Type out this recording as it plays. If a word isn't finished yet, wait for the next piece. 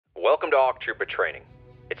Welcome to ARC Trooper Training.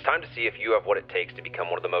 It's time to see if you have what it takes to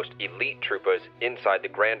become one of the most elite troopers inside the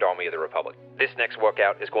Grand Army of the Republic. This next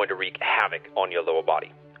workout is going to wreak havoc on your lower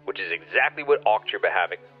body, which is exactly what ARC Trooper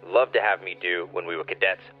Havoc loved to have me do when we were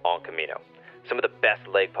cadets on Kamino. Some of the best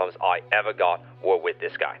leg pumps I ever got were with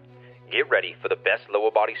this guy. Get ready for the best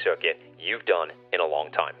lower body circuit you've done in a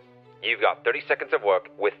long time. You've got 30 seconds of work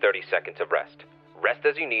with 30 seconds of rest. Rest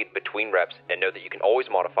as you need between reps and know that you can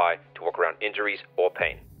always modify to work around injuries or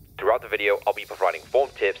pain. Throughout the video, I'll be providing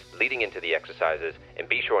form tips leading into the exercises, and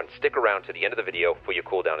be sure and stick around to the end of the video for your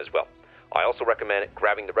cool down as well. I also recommend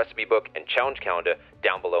grabbing the recipe book and challenge calendar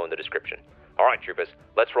down below in the description. Alright troopers,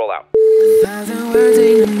 let's roll out. 1,000 words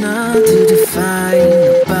ain't enough to define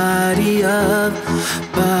the body of,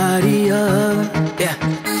 yeah.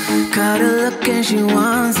 Caught her look and she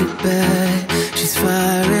wants it back. She's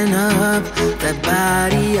firing up that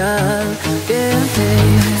body up, yeah.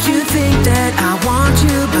 You think that I want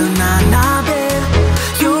you, but nah, babe.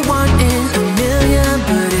 You're one in a million,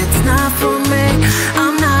 but it's not for me.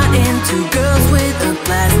 I'm not into girls with a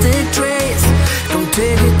plastic trace. Don't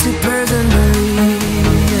take it too personally,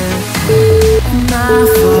 yeah. My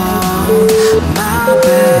fault, my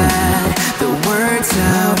bad. The word's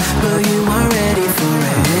out, but you aren't ready for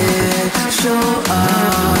it. Show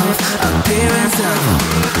off, appearance of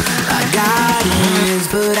I got it,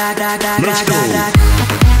 but I got.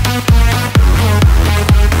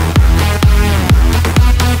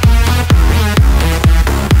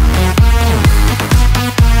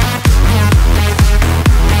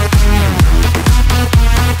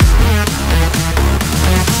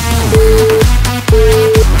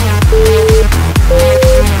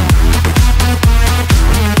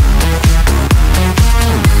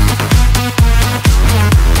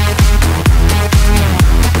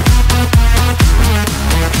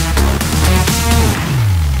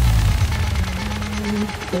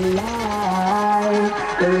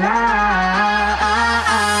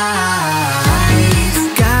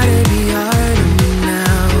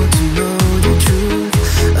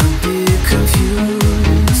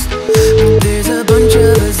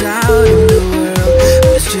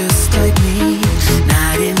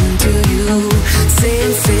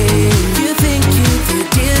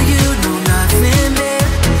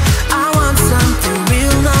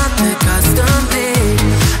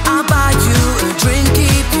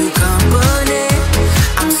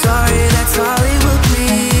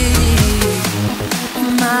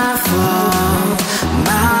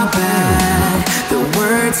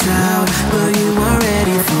 Out, but you weren't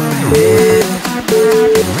ready for it.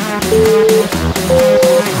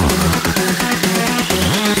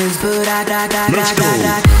 But I